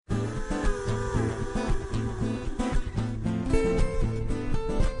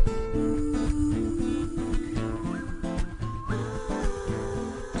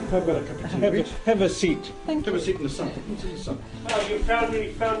How about a cup of tea? Have a seat. Thank you. Have a seat in the sun. Oh, you found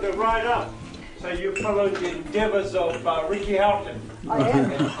it right up. So you followed the endeavours of Raki Houghton I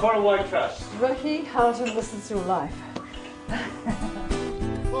am. and Korowai Trust. Raki, Houghton, this is your life.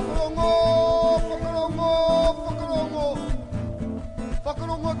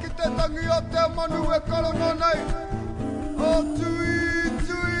 Whakarongo ki te tangi o te manu e karona nei. O tui,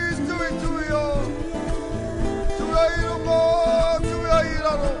 o. Tui a irongo, tui a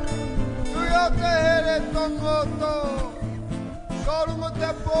iraro. Tui a te here tangata. Karunga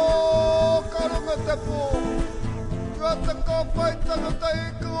te po. Tui a te kāpai tangata I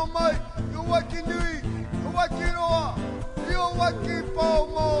kunga mai. I waki nui, I waki roa. I waki pau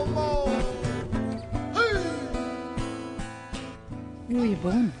mau. Where were you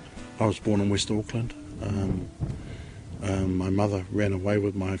born? I was born in West Auckland. My mother ran away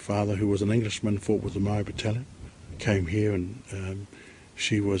with my father, who was an Englishman, fought with the Māori battalion. Came here and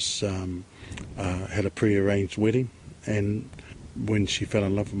she was had a pre-arranged wedding, and when she fell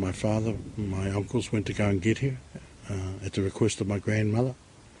in love with my father, my uncles went to go and get her at the request of my grandmother.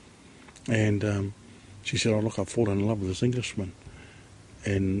 And she said, "Oh look, I've fallen in love with this Englishman,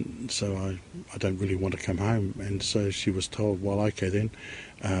 and so I don't really want to come home." And so she was told, "Well, okay then,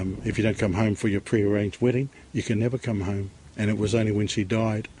 if you don't come home for your pre-arranged wedding, you can never come home." And it was only when she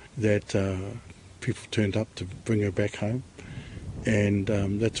died that people turned up to bring her back home. And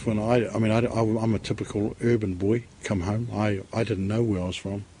that's when I'm a typical urban boy, come home. I didn't know where I was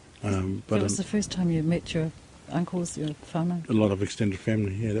from. But it was the first time you met your uncles, your whānau? A lot of extended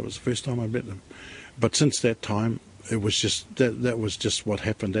family, yeah, that was the first time I met them. But since that time, it was just that was just what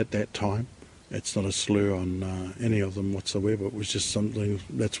happened at that time. It's not a slur on any of them whatsoever. It was just something,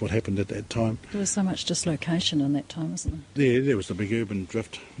 that's what happened at that time. There was so much dislocation in that time, wasn't there? There was a big urban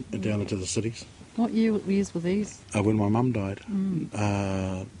drift down into the cities. What years were these? When my mum died,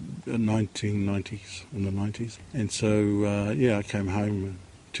 1990s, in the 90s. And so, I came home in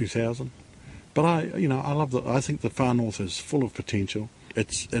 2000. But I love I think the far north is full of potential.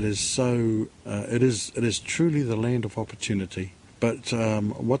 It is truly the land of opportunity. But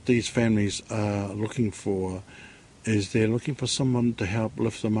what these families are looking for is they're looking for someone to help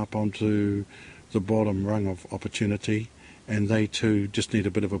lift them up onto the bottom rung of opportunity, and they too just need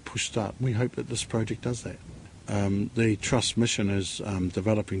a bit of a push start. We hope that this project does that. The Trust mission is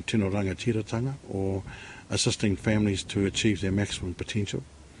developing tino rangatiratanga, or assisting families to achieve their maximum potential.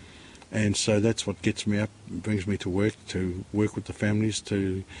 And so that's what gets me up, brings me to work with the families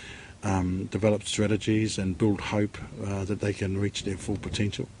to develop strategies and build hope that they can reach their full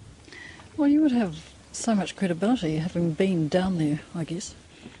potential. Well, you would have so much credibility having been down there, I guess.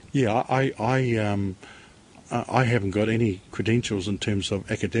 Yeah, I haven't got any credentials in terms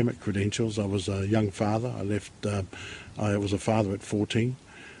of academic credentials. I was a young father. I was a father at 14,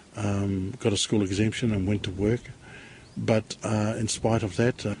 got a school exemption and went to work. But in spite of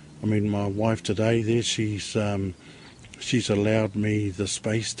that, my wife today there, she's allowed me the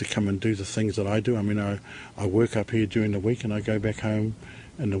space to come and do the things that I do. I work up here during the week and I go back home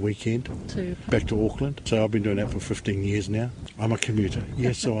in the weekend, back to Auckland. So I've been doing that for 15 years now. I'm a commuter,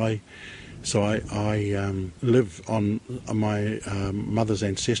 yes. So I live on my mother's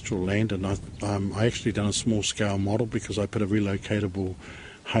ancestral land, and I actually done a small scale model because I put a relocatable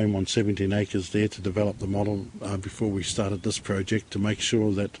home on 17 acres there to develop the model before we started this project, to make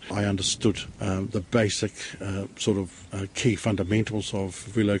sure that I understood the basic key fundamentals of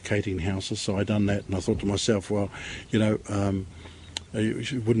relocating houses. So I done that, and I thought to myself, well, you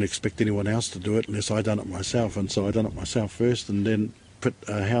wouldn't expect anyone else to do it unless I done it myself, and so I done it myself first, and then put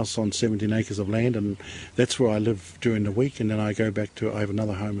a house on 17 acres of land, and that's where I live during the week, and then I go back to, I have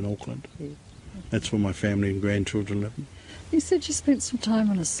another home in Auckland. Yeah. That's where my family and grandchildren live. You said you spent some time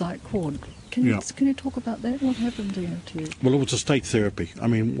on a psych ward. Can you talk about that? What happened to you? Well, it was a state therapy.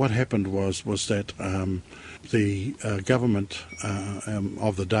 What happened was that the government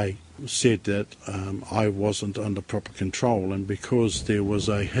of the day said that I wasn't under proper control, and because there was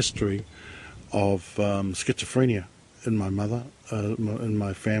a history of schizophrenia in my mother, in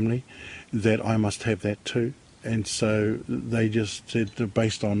my family, that I must have that too. And so they just said,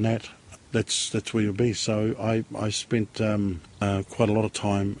 based on that, that's where you'll be. So I spent quite a lot of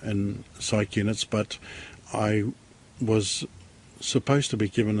time in psych units, but I was supposed to be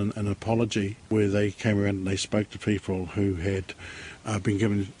given an apology where they came around and they spoke to people who had been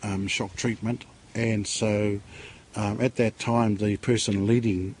given shock treatment. And so at that time, the person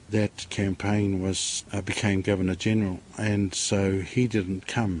leading that campaign became Governor General, and so he didn't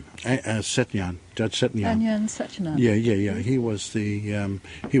come. Satnyan, Judge Satnyan. Satnyan. Yeah. He was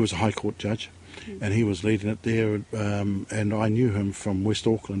he was a High Court judge, and he was leading it there, and I knew him from West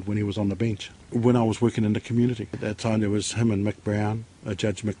Auckland when he was on the bench. When I was working in the community, at that time there was him and Mick Brown,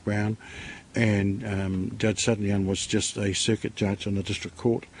 Judge Mick Brown, and Judge Satinian was just a circuit judge on the district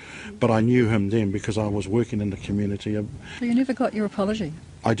court. But I knew him then because I was working in the community. So you never got your apology?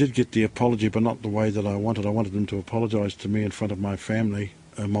 I did get the apology, but not the way that I wanted. I wanted them to apologise to me in front of my family.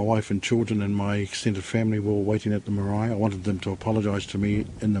 My wife and children and my extended family were waiting at the marae. I wanted them to apologise to me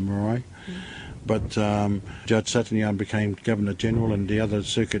in the marae. But Judge Satinian became Governor General, and the other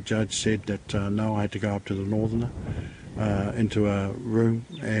circuit judge said that no, I had to go up to the Northerner into a room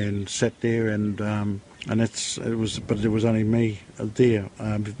and sat there, and it was only me there,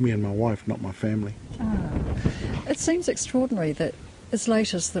 me and my wife, not my family. It seems extraordinary that as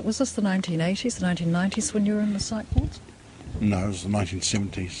late as that, was this the 1980s, the 1990s when you were in the psych wards? No, it was the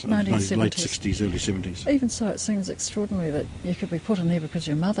 1970s, late 60s, early 70s. Even so, it seems extraordinary that you could be put in there because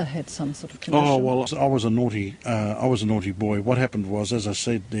your mother had some sort of condition. Oh well, I was a naughty boy. What happened was, as I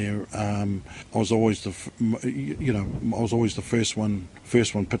said there, I was always the first one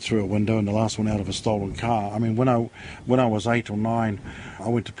put through a window and the last one out of a stolen car. I mean, when I was 8 or 9, I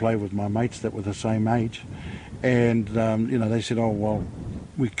went to play with my mates that were the same age, and they said, oh well,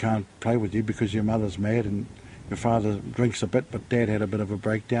 we can't play with you because your mother's mad and your father drinks a bit, but Dad had a bit of a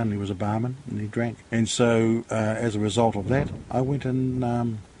breakdown. He was a barman and he drank. And so, as a result of that, I went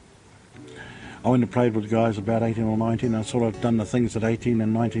and played with guys about 18 or 19. I sort of done the things that 18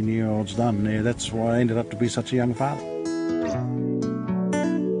 and 19-year-olds done. Yeah, that's why I ended up to be such a young father.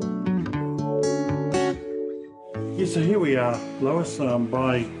 Yeah, so here we are, Lois.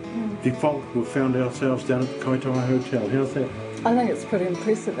 By default, we've found ourselves down at the Kaitoa Hotel. How's that? I think it's pretty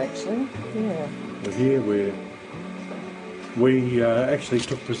impressive, actually. Yeah. We're here. We actually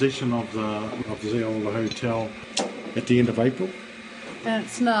took possession of the old hotel at the end of April. And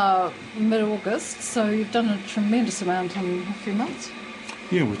it's now mid-August, so you've done a tremendous amount in a few months.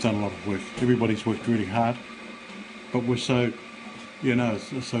 Yeah, we've done a lot of work. Everybody's worked really hard, but we're so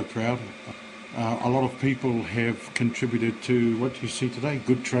proud. A lot of people have contributed to what you see today,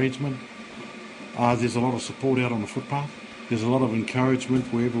 good tradesmen. There's a lot of support out on the footpath. There's a lot of encouragement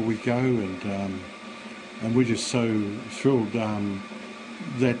wherever we go, and we're just so thrilled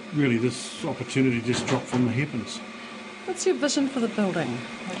that really this opportunity just dropped from the heavens. What's your vision for the building?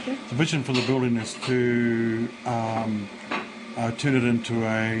 Okay. The vision for the building is to turn it into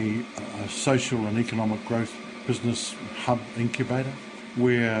a social and economic growth business hub incubator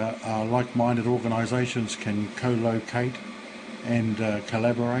where like-minded organisations can co-locate and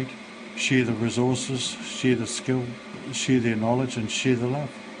collaborate, share the resources, share the skill, share their knowledge and share the love.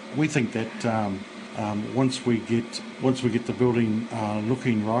 We think that once we get the building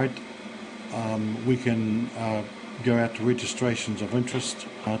looking right, we can go out to registrations of interest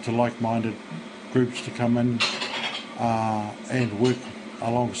to like-minded groups to come in and work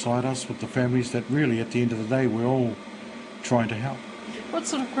alongside us with the families that really at the end of the day we're all trying to help. What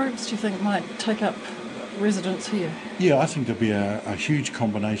sort of groups do you think might take up residence here? Yeah, I think there'll be a huge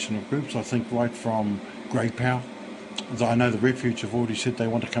combination of groups. I think right from Grey Power. I know the Refuge have already said they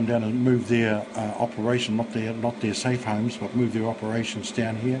want to come down and move their operation, not their safe homes, but move their operations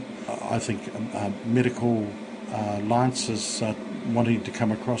down here. I think medical Lance is wanting to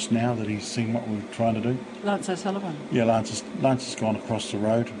come across now that he's seen what we're trying to do. Lance O'Sullivan? Yeah, Lance has gone across the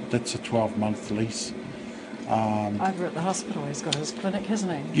road. That's a 12-month lease. Over at the hospital, he's got his clinic,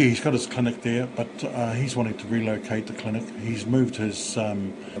 hasn't he? Yeah, he's got his clinic there, but he's wanting to relocate the clinic. He's moved his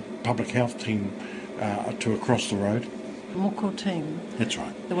public health team to across the road. Moko team. That's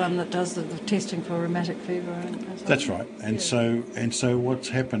right. The one that does the testing for rheumatic fever. That's right. And so what's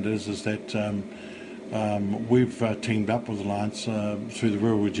happened is that we've teamed up with Alliance through the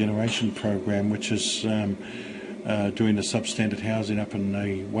Rural Regeneration Program, which is doing the substandard housing up in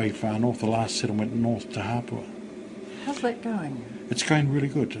the way far north, the last settlement north to Hapua. How's that going? It's going really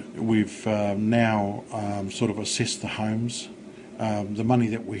good. We've now sort of assessed the homes. The money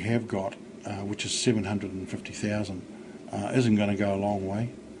that we have got, which is $750,000, isn't going to go a long way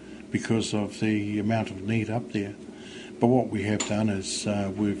because of the amount of need up there. But what we have done is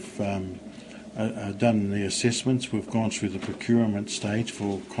we've done the assessments. We've gone through the procurement stage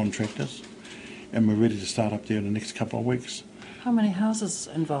for contractors, and we're ready to start up there in the next couple of weeks. How many houses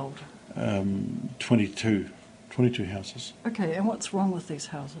involved? 22 houses. Okay, and what's wrong with these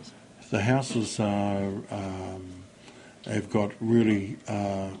houses? The houses have got really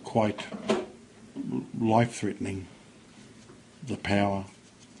quite life-threatening. The power,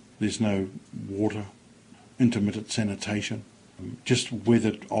 there's no water, intermittent sanitation, just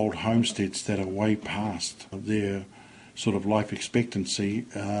weathered old homesteads that are way past their sort of life expectancy,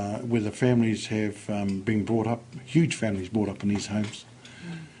 where the families have been brought up, huge families brought up in these homes,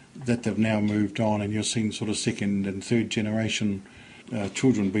 that they've now moved on, and you're seeing sort of second and third generation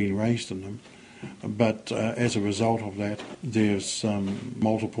children being raised in them. But as a result of that, there's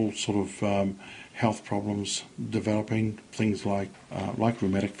multiple sort of health problems developing, things like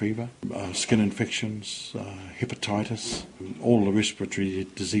rheumatic fever, skin infections, hepatitis, all the respiratory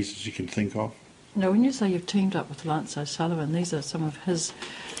diseases you can think of. Now, when you say you've teamed up with Lance O'Sullivan, these are some of his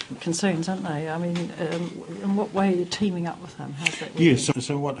concerns, aren't they? I mean, in what way are you teaming up with him? How's that working? Yes,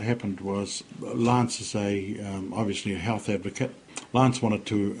 so what happened was Lance is obviously a health advocate. Lance wanted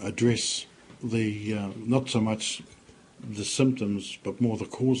to address the not so much the symptoms, but more the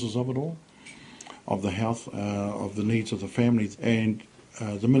causes of it all, of the health, of the needs of the family. And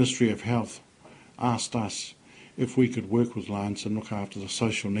the Ministry of Health asked us if we could work with Lance and look after the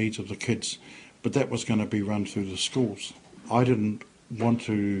social needs of the kids, but that was going to be run through the schools. I didn't want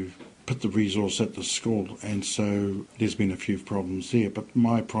to put the resource at the school, and so there's been a few problems there. But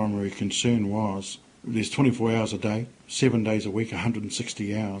my primary concern was there's 24 hours a day, 7 days a week,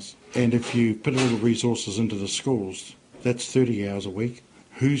 160 hours. And if you put all the resources into the schools, that's 30 hours a week.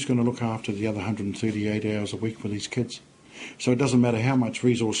 Who's going to look after the other 138 hours a week for these kids? So it doesn't matter how much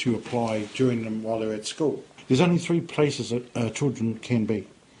resource you apply during them while they're at school. There's only 3 places that children can be.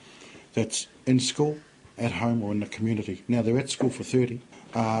 That's in school, at home, or in the community. Now, they're at school for 30.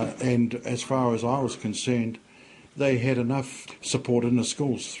 And as far as I was concerned, they had enough support in the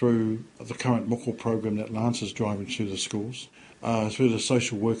schools through the current Moko program that Lance is driving through the schools, through the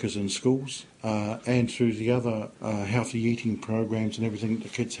social workers in schools, and through the other healthy eating programs and everything that the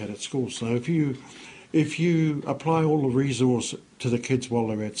kids had at school. So if you apply all the resource to the kids while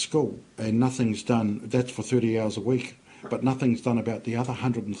they're at school and nothing's done, that's for 30 hours a week, but nothing's done about the other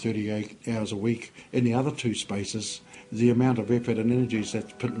 138 hours a week in the other 2 spaces, the amount of effort and energies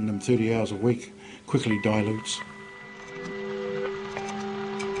that's put in them 30 hours a week quickly dilutes.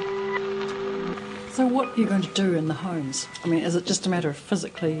 So what are you going to do in the homes? I mean, is it just a matter of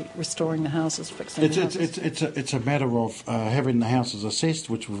physically restoring the houses, fixing the houses? It's a matter of having the houses assessed,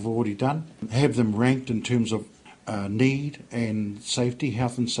 which we've already done, have them ranked in terms of need and safety,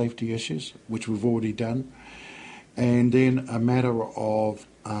 health and safety issues, which we've already done, and then a matter of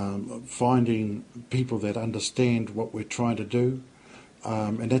finding people that understand what we're trying to do,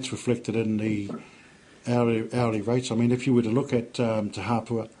 and that's reflected in the hourly rates. I mean, if you were to look at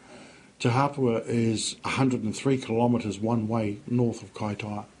Te Hapua is 103 kilometres one way north of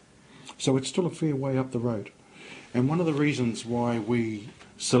Kaitaia. So it's still a fair way up the road. And one of the reasons why we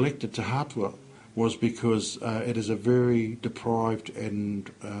selected Te Hapua was because it is a very deprived and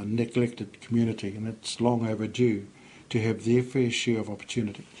neglected community, and it's long overdue to have their fair share of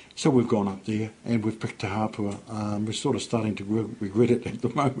opportunity. So we've gone up there and we've picked Te Hapua. We're sort of starting to regret it at the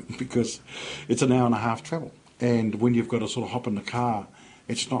moment because it's an hour and a half travel. And when you've got to sort of hop in the car,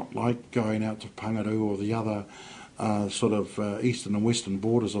 it's not like going out to Pangaru or the other eastern and western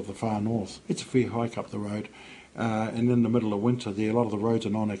borders of the far north. It's a fair hike up the road. And in the middle of winter there, a lot of the roads are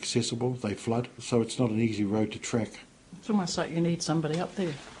non-accessible, they flood, so it's not an easy road to track. It's almost like you need somebody up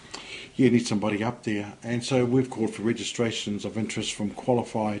there. You need somebody up there, and so we've called for registrations of interest from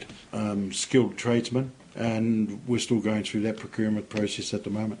qualified, skilled tradesmen, and we're still going through that procurement process at the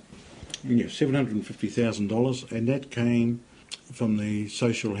moment. Yeah, $750,000, and that came from the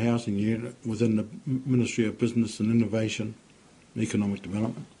social housing unit within the Ministry of Business and Innovation and Economic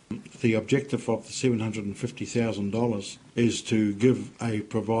Development. The objective of the $750,000 is to give a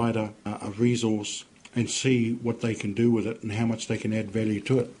provider a resource and see what they can do with it and how much they can add value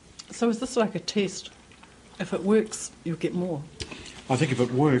to it. So is this like a test? If it works, you'll get more? I think if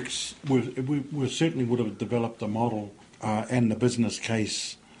it works, we certainly would have developed a model and the business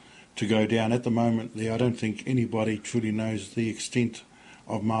case to go down. At the moment, I don't think anybody truly knows the extent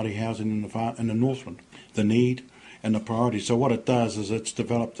of Māori housing in the Northland, the need and the priority. So what it does is it's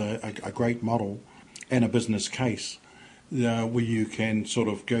developed a great model and a business case where you can sort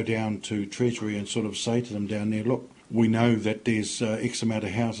of go down to Treasury and sort of say to them down there, look, we know that there's X amount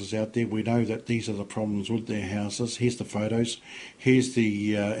of houses out there. We know that these are the problems with their houses. Here's the photos. Here's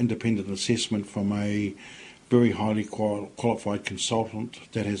the independent assessment from a very highly qualified consultant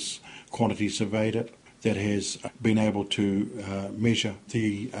that has quantity surveyed it, that has been able to measure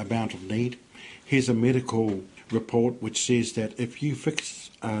the amount of need. Here's a medical report which says that if you fix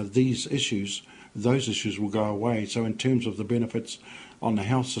these issues, those issues will go away. So in terms of the benefits on the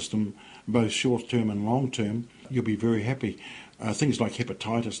health system, both short-term and long-term, you'll be very happy. Things like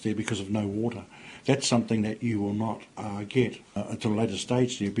hepatitis there because of no water. That's something that you will not get until a later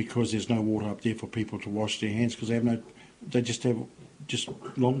stage there because there's no water up there for people to wash their hands because they have They just have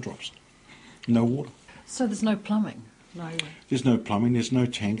long drops, no water. So there's no plumbing? No. There's no plumbing, there's no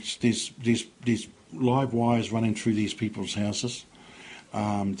tanks, there's live wires running through these people's houses.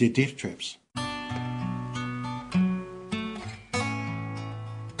 They're death traps.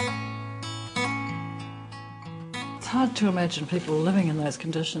 It's hard to imagine people living in those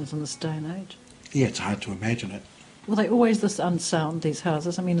conditions in this day and age. Yeah, it's hard to imagine it. Were they always this unsound, these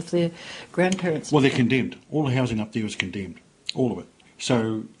houses? I mean, if their grandparents... Well, they're condemned. All the housing up there is condemned, all of it.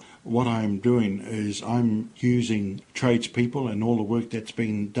 So what I'm doing is I'm using tradespeople, and all the work that's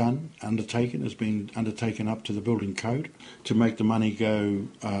been undertaken has been undertaken up to the building code to make the money go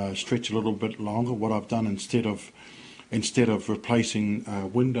stretch a little bit longer. What I've done instead of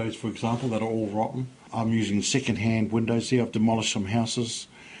replacing windows, for example, that are all rotten, I'm using second-hand windows there. I've demolished some houses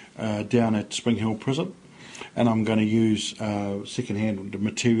down at Spring Hill Prison, and I'm going to use second-hand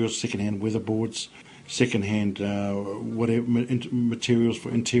materials, second-hand weatherboards, second-hand whatever materials for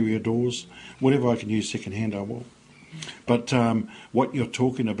interior doors. Whatever I can use second-hand, I will. But what you're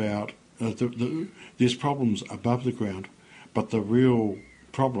talking about, there's problems above the ground, but the real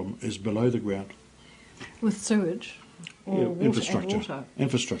problem is below the ground. With sewage? Or water, infrastructure. And water?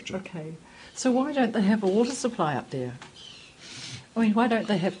 Infrastructure. Okay. So why don't they have a water supply up there? I mean, why don't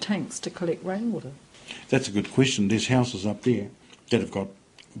they have tanks to collect rainwater? That's a good question. There's houses up there that have got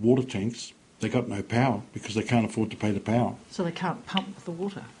water tanks. They got no power because they can't afford to pay the power So they can't pump the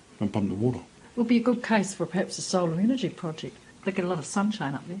water? and pump the water. Would be a good case for perhaps a solar energy project. They get a lot of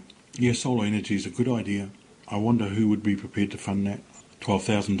sunshine up there. Yeah, solar energy is a good idea. I wonder who would be prepared to fund that.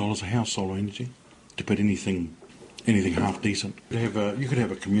 $12,000 a house, solar energy, to put anything half decent. You could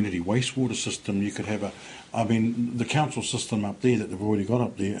have a community wastewater system. You could have the council system up there that they've already got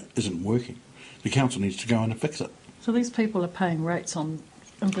up there isn't working. The council needs to go in and fix it. So these people are paying rates on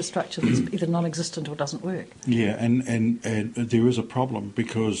infrastructure that's either non-existent or doesn't work. Yeah, and there is a problem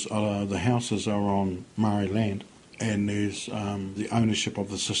because the houses are on Māori land, and there's the ownership of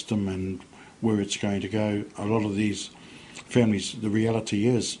the system and where it's going to go. A lot of these families, the reality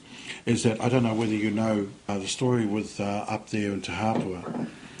is that, I don't know whether you know the story with up there in Te Hāpua,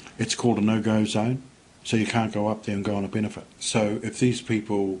 it's called a no-go zone, so you can't go up there and go on a benefit. So if these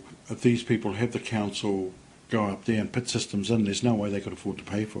people have the council go up there and put systems in, there's no way they could afford to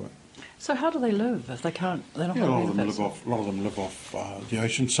pay for it. So how do they live if they can't? They're not Yeah, a going lot to of them live off the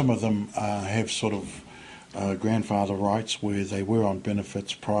ocean. Some of them have sort of grandfather rights where they were on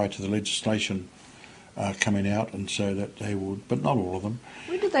benefits prior to the legislation coming out, and so that they would, but not all of them.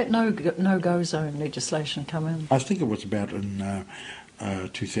 When did that no-go zone legislation come in? I think it was about in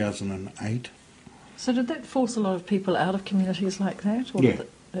 2008. So did that force a lot of people out of communities like that? Or Yeah.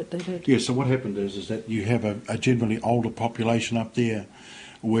 They did? Yeah, so what happened is that you have a generally older population up there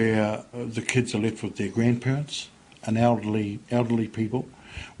where the kids are left with their grandparents and elderly people,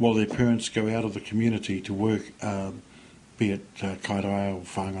 while their parents go out of the community to work, be it Kairaia or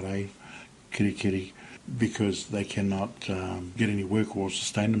Whangarei, Kirikiri, because they cannot get any work or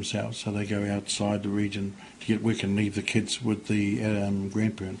sustain themselves, so they go outside the region to get work and leave the kids with the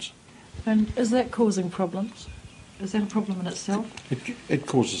grandparents. And is that causing problems? Is that a problem in itself? It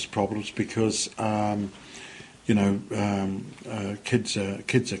causes problems because, kids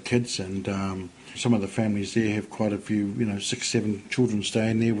are kids, and some of the families there have quite a few, 6, 7 children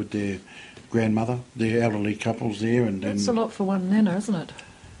staying there with their grandmother, their elderly couples there, and that's a lot for one nana, isn't it?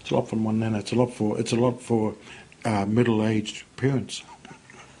 It's a lot for one nana. It's a lot for middle-aged parents.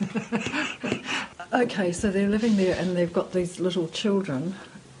 Okay, so they're living there and they've got these little children,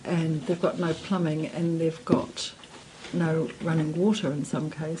 and they've got no plumbing, and they've got no running water in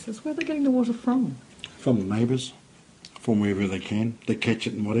some cases. Where are they getting the water from? From the neighbours, from wherever they can. They catch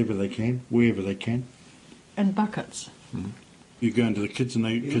it in whatever they can, wherever they can. And buckets? Mm. You go into the kids'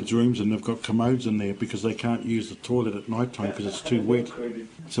 rooms and they've got commodes in there because they can't use the toilet at night time because it's too wet.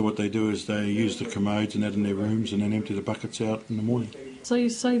 So what they do is they use the commodes and that in their rooms and then empty the buckets out in the morning. So you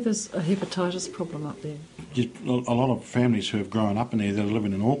say there's a hepatitis problem up there? A lot of families who have grown up in there that are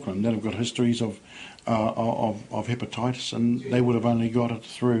living in Auckland that have got histories of hepatitis, and they would have only got it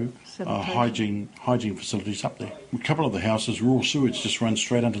through hygiene facilities up there. A couple of the houses, raw sewage just runs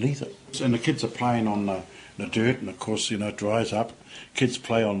straight underneath it, and the kids are playing on the dirt, and of course it dries up. Kids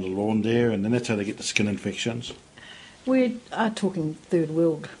play on the lawn there, and then that's how they get the skin infections. We are talking third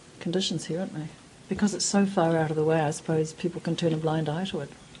world conditions here, aren't we? Because it's so far out of the way, I suppose people can turn a blind eye to it.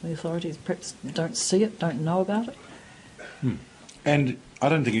 The authorities perhaps don't see it, don't know about it. And I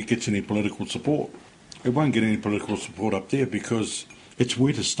don't think it gets any political support. It won't get any political support up there because it's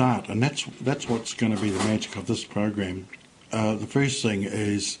where to start, and that's what's going to be the magic of this program, the first thing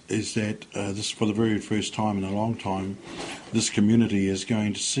is that this, for the very first time in a long time, this community is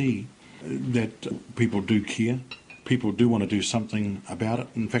going to see that people do care. People do want to do something about it.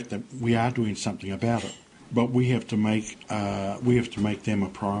 In fact, that we are doing something about it. But we have to make them a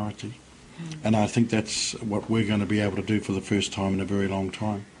priority, and I think that's what we're going to be able to do for the first time in a very long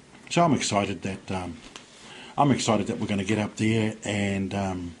time. So I'm excited that we're going to get up there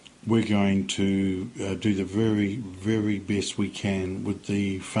and we're going to do the very, very best we can with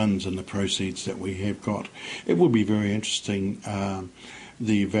the funds and the proceeds that we have got. It will be very interesting,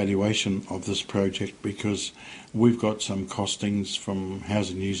 the evaluation of this project, because we've got some costings from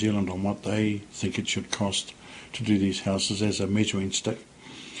Housing New Zealand on what they think it should cost to do these houses as a measuring stick.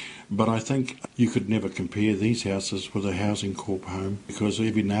 But I think you could never compare these houses with a Housing Corp home, because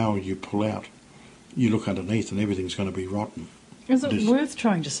every now you pull out, you look underneath and everything's going to be rotten. Is it worth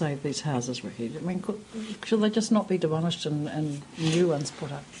trying to save these houses, Raki? I mean, should they just not be demolished and new ones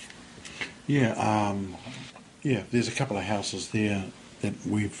put up? Yeah, there's a couple of houses there that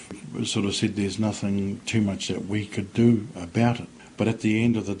we've sort of said there's nothing too much that we could do about it. But at the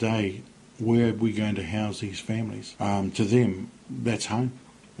end of the day, where are we going to house these families? To them, that's home.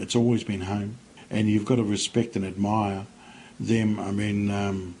 It's always been home. And you've got to respect and admire them. I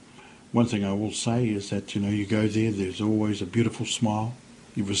mean, one thing I will say is that, you go there, there's always a beautiful smile.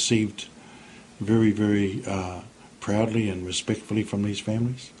 You've received very, very proudly and respectfully from these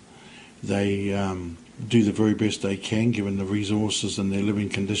families. They do the very best they can, given the resources and their living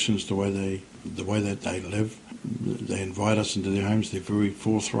conditions, the way that they live. They invite us into their homes. They're very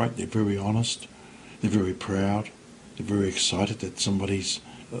forthright. They're very honest. They're very proud. They're very excited that somebody's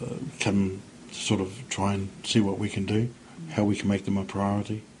come to sort of try and see what we can do, how we can make them a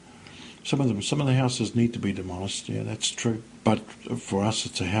priority. Some of the houses need to be demolished. Yeah, that's true. But for us,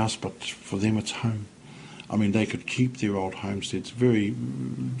 it's a house. But for them, it's home. I mean, they could keep their old homesteads. Very,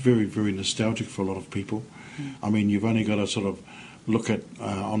 very, very nostalgic for a lot of people. I mean, you've only got to sort of look at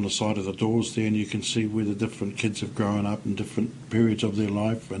on the side of the doors there, and you can see where the different kids have grown up in different periods of their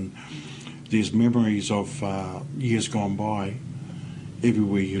life, and there's memories of years gone by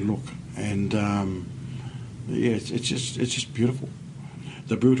everywhere you look. And yeah, it's just beautiful.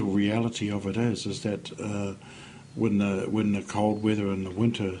 The brutal reality of it is that when the cold weather and the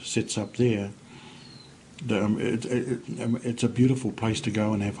winter sets up there, it's a beautiful place to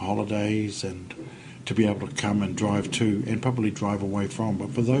go and have holidays and to be able to come and drive to and probably drive away from.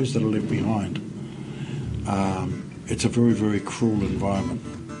 But for those that are left behind, it's a very, very cruel environment.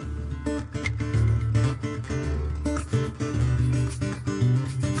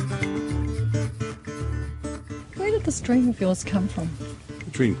 Where did this dream of yours come from?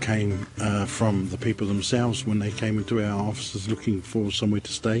 The dream came from the people themselves when they came into our offices looking for somewhere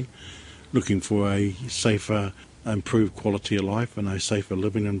to stay, looking for a safer, improved quality of life and a safer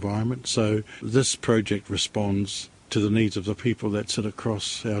living environment. So this project responds to the needs of the people that sit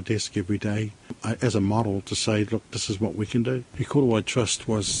across our desk every day as a model to say, look, this is what we can do. The Korowai Trust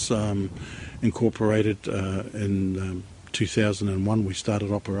was incorporated in 2001. We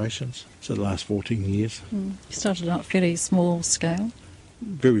started operations, so the last 14 years. You started out fairly small scale.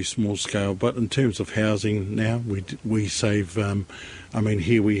 Very small scale, but in terms of housing now, we save. I mean,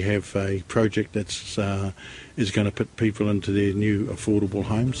 here we have a project that's is going to put people into their new affordable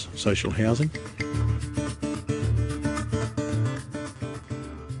homes, social housing.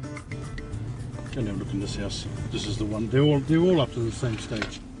 Go and have a look in this house. This is the one. They're all up to the same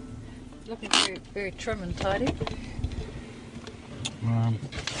stage. Looking very, very trim and tidy.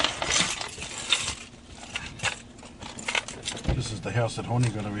 This is the house that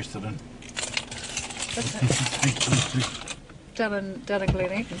Houghton got arrested in. Down in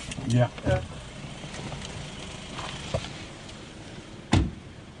Glen Eaton. Yeah.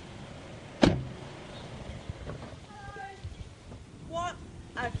 What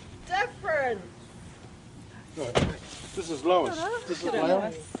a difference! Right. This is Lois. This is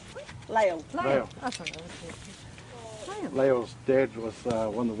Lyle. Lyle. Lyle. Lyle's dad was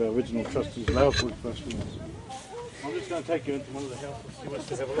one of our original trustees. Lyle's worked for us. I'm just going to take you into one of the houses. See what's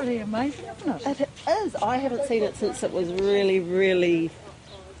to have a look. Pretty amazing, isn't it? It is. I haven't seen it since it was really, really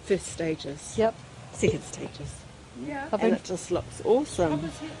first stages. Yep. Second stages. Yeah. And it just looks awesome.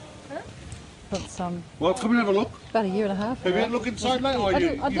 It's Well, come and have a look. about a year and a half. Have you had a look inside, mate?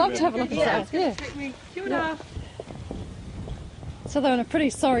 I'd love to have a look inside. Yeah. Yeah. So they're in a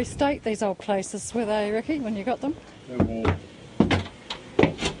pretty sorry state, these old places, were they, Raki, when you got them? They're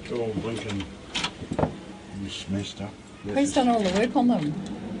all blinking smashed up. Who's done all the work on them?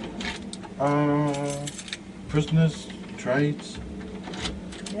 Prisoners, trades.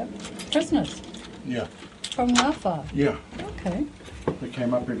 Yep. Prisoners Yeah. from Ngāwhā. Yeah. Okay. They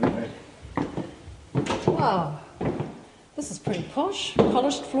came up every day. Wow. This is pretty posh.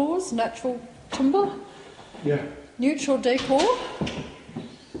 Polished floors, natural timber, Yeah. neutral decor.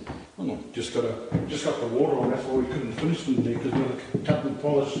 Oh, just got the water on. That's why we couldn't finish them there because we had to cut and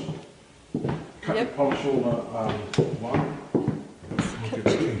polish all the wine.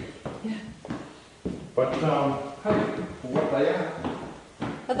 Yeah. But what they are,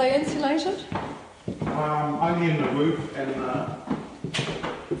 Are they insulated? only in the roof and I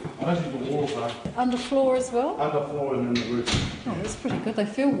don't think the walls are. Underfloor as well? Underfloor and in the roof. Oh, that's pretty good. They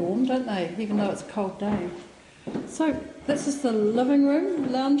feel warm, don't they? Even though it's a cold day. So this is the living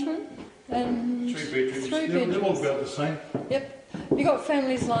room, lounge room, and 3 bedrooms. Three They're all bedrooms. about the same. Yep. You got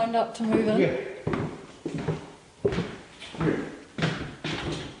families lined up to move in. Yeah.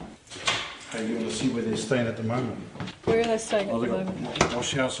 Hey, you want to see where they're staying at the moment? Where are they staying at Oh, the they've moment? got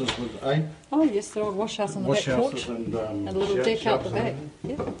wash houses with A. Oh yes, the old wash house on the Wash back houses porch. and And a little deck out the showers back. and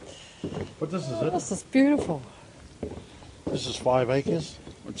Yep. But this is Oh, it. this is beautiful. This is 5 acres.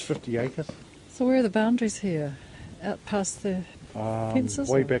 It's 50 acres. So where are the boundaries here? Out past the fences?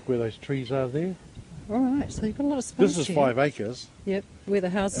 Way or- back where those trees are there. All right, so you've got a lot of space This is here. 5 acres, Yep, where the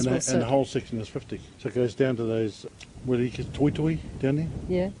houses will and sit. the whole section is 50. So it goes down to those, what do you call toi down there?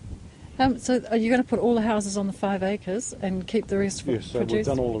 Yeah. So are you going to put all the houses on the 5 acres and keep the rest for Yes, so we've produce?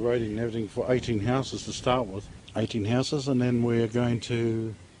 done all the roading and everything for 18 houses to start with. 18 houses, and then we're going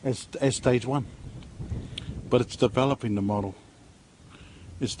to, as stage 1. But it's developing the model.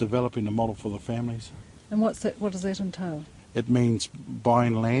 It's developing the model for the families. And what does that entail? It means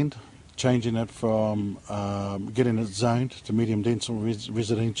buying land, changing it from getting it zoned to medium dense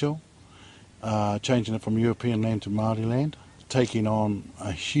residential, changing it from European land to Māori land, taking on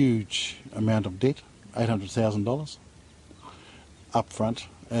a huge amount of debt, $800,000 up front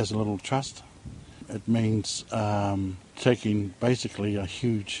as a little trust. It means taking basically a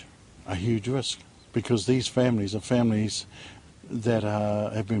huge risk, because these families are families that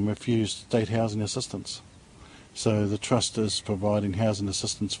have been refused state housing assistance. So the trust is providing housing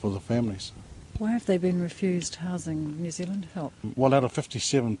assistance for the families. Why have they been refused housing New Zealand help? Well, out of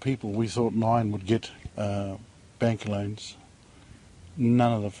 57 people, we thought 9 would get bank loans.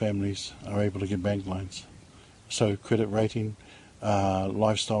 None of the families are able to get bank loans. So credit rating,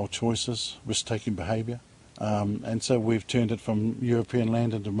 lifestyle choices, risk-taking behaviour. And so we've turned it from European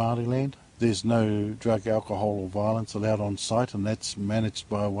land into Māori land. There's no drug, alcohol or violence allowed on site, and that's managed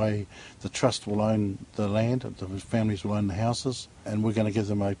by a way the trust will own the land, the families will own the houses, and we're going to give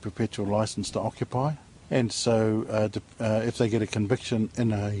them a perpetual licence to occupy. And so if they get a conviction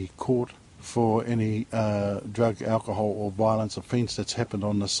in a court for any drug, alcohol or violence offence that's happened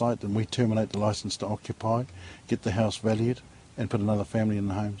on the site, then we terminate the licence to occupy, get the house valued and put another family in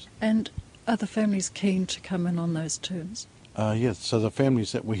the homes. And are the families keen to come in on those terms? Yes, so the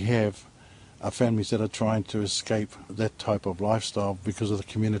families that we have are families that are trying to escape that type of lifestyle because of the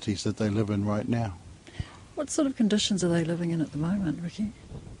communities that they live in right now. What sort of conditions are they living in at the moment, Ricky?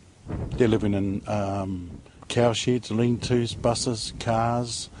 They're living in cow sheds, lean-tos, buses,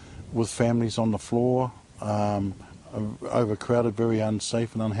 cars, with families on the floor, overcrowded, very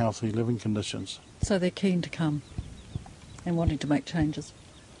unsafe and unhealthy living conditions. So they're keen to come and wanting to make changes.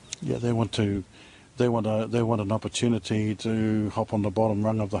 Yeah, they want an opportunity to hop on the bottom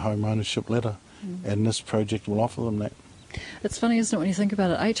rung of the home ownership ladder, and this project will offer them that. It's funny, isn't it, when you think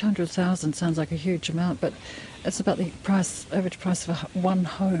about it? 800,000 sounds like a huge amount, but it's about the average price of one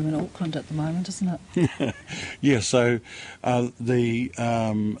home in Auckland at the moment, isn't it? Yeah. So how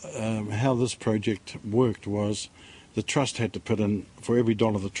this project worked was the trust had to put in, for every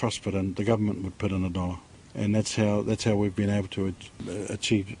dollar the trust put in, the government would put in $1, and that's how we've been able to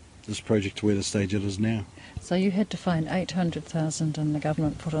achieve this project to where the stage it is now. So you had to find 800,000 and the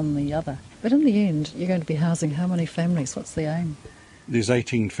government put on the other. But in the end, you're going to be housing how many families? What's the aim? There's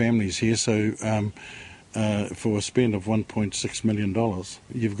 18 families here, so for a spend of $1.6 million,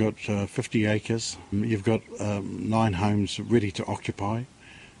 you've got 50 acres, you've got 9 homes ready to occupy,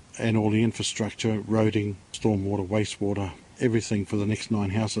 and all the infrastructure, roading, stormwater, wastewater, everything for the next 9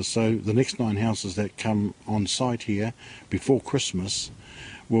 houses. So the next 9 houses that come on site here before Christmas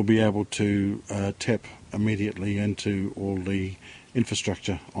will be able to tap immediately into all the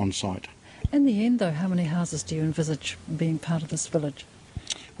infrastructure on site. In the end, though, how many houses do you envisage being part of this village?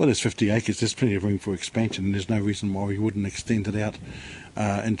 Well, there's 50 acres, there's plenty of room for expansion, and there's no reason why we wouldn't extend it out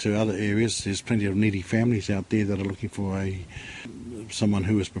into other areas. There's plenty of needy families out there that are looking for someone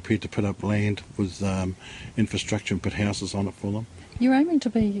who is prepared to put up land with infrastructure and put houses on it for them. You're aiming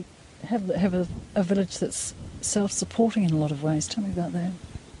to have a village that's self-supporting in a lot of ways. Tell me about that.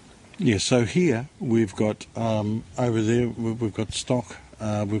 Yeah, so here we've got, over there, we've got stock.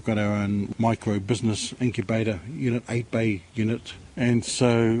 We've got our own micro business incubator unit, 8-bay unit. And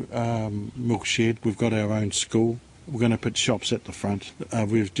so milk shed, we've got our own school. We're going to put shops at the front.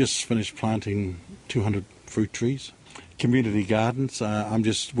 We've just finished planting 200 fruit trees. Community gardens, I'm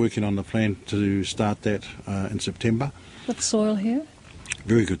just working on the plan to start that in September. What soil here?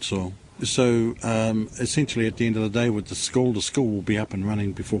 Very good soil. So essentially at the end of the day with the school will be up and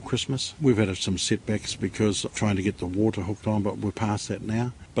running before Christmas. We've had some setbacks because of trying to get the water hooked on, but we're past that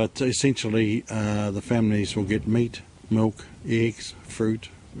now. But essentially the families will get meat, milk, eggs, fruit,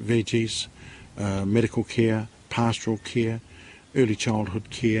 veggies, medical care, pastoral care, early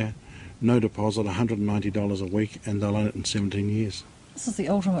childhood care, no deposit, $190 a week, and they'll own it in 17 years. This is the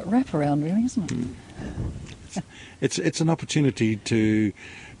ultimate wraparound, really, isn't it? It's an opportunity to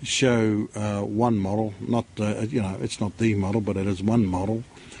show one model, not it's not the model, but it is one model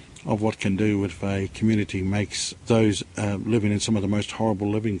of what can do if a community makes those living in some of the most horrible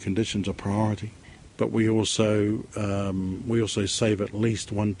living conditions a priority. But we also save at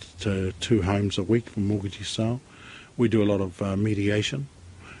least 1 to 2 homes a week from mortgagee sale. We do a lot of mediation.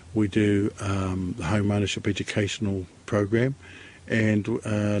 We do the home ownership educational program. And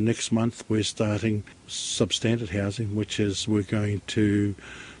next month we're starting substandard housing, which is we're going to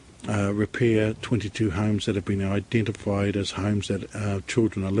repair 22 homes that have been identified as homes that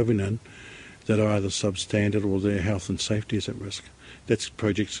children are living in that are either substandard or their health and safety is at risk. That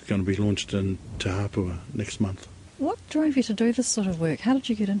project's going to be launched in Te Hapua next month. What drove you to do this sort of work? How did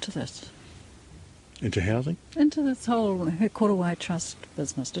you get into this? Into housing? Into this whole Korowai Trust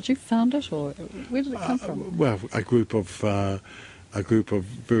business. Did you found it, or where did it come from? Well, a group of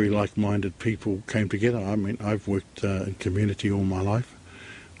very like-minded people came together. I mean, I've worked in community all my life.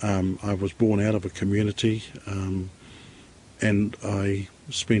 I was born out of a community, and I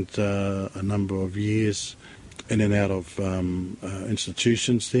spent a number of years in and out of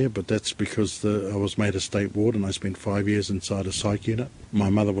institutions there, but that's because I was made a state ward and I spent 5 years inside a psych unit. My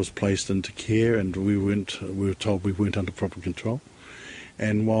mother was placed into care and we were told we weren't under proper control.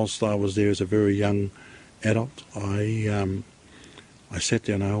 And whilst I was there as a very young adult, I sat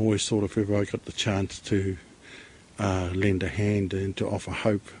there and I always thought if ever I got the chance to lend a hand and to offer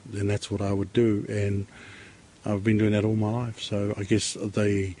hope, then that's what I would do. And I've been doing that all my life. So I guess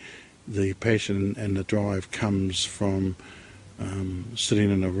the passion and the drive comes from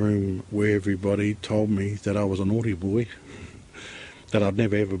sitting in a room where everybody told me that I was a naughty boy, that I'd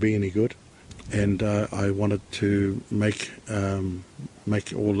never ever be any good, and I wanted to make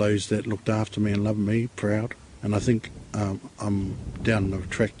all those that looked after me and loved me proud, and I think I'm down the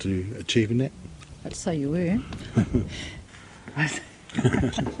track to achieving that. I'd say you were.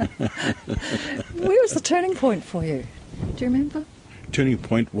 Where was the turning point for you? Do you remember? Turning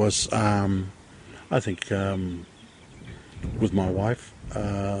point was, I think, with my wife,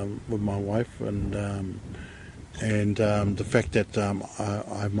 and the fact that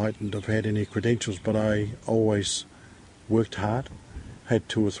I mightn't have had any credentials, but I always worked hard, had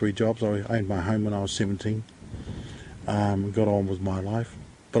 2 or 3 jobs. I owned my home when I was 17, got on with my life.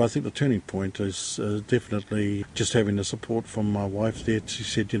 But I think the turning point is definitely just having the support from my wife there. She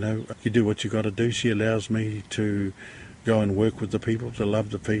said, you do what you got to do. She allows me to go and work with the people, to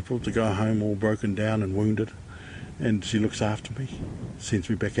love the people, to go home all broken down and wounded. And she looks after me, sends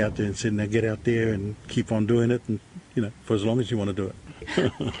me back out there and said, now get out there and keep on doing it, and for as long as you want to do it.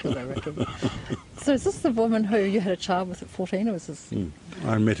 So is this the woman who you had a child with at 14, or was this?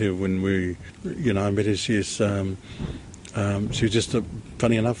 I met her when I met her. She was just,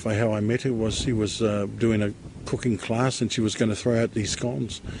 funny enough, how I met her was she was doing a cooking class and she was going to throw out these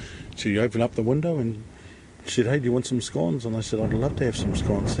scones. She opened up the window and said, hey, do you want some scones? And I said, I'd love to have some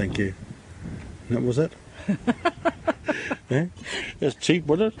scones, thank you. And that was it. Yeah? It's cheap,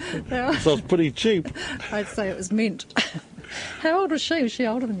 wasn't it? Yeah. So it's pretty cheap. I'd say it was mint. How old was she? Was she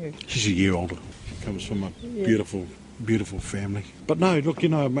older than you? She's a year older. She comes from a beautiful, beautiful family. But no, look,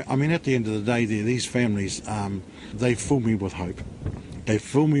 I mean, at the end of the day, these families, they fill me with hope. They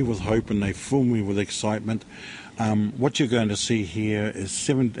fill me with hope and they fill me with excitement. What you're going to see here is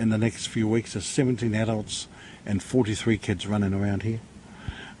in the next few weeks is 17 adults and 43 kids running around here.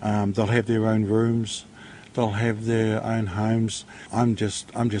 They'll have their own rooms. They'll have their own homes. I'm just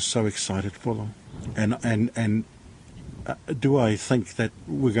so excited for them. And do I think that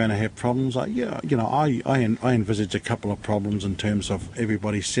we're going to have problems? Yeah, I envisage a couple of problems in terms of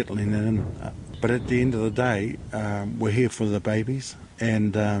everybody settling in. But at the end of the day, we're here for the babies.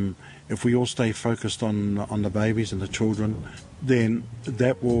 And if we all stay focused on the babies and the children, then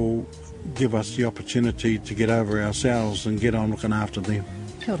that will give us the opportunity to get over ourselves and get on looking after them.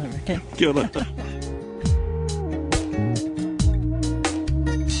 Kia ora, Raki. Kia ora.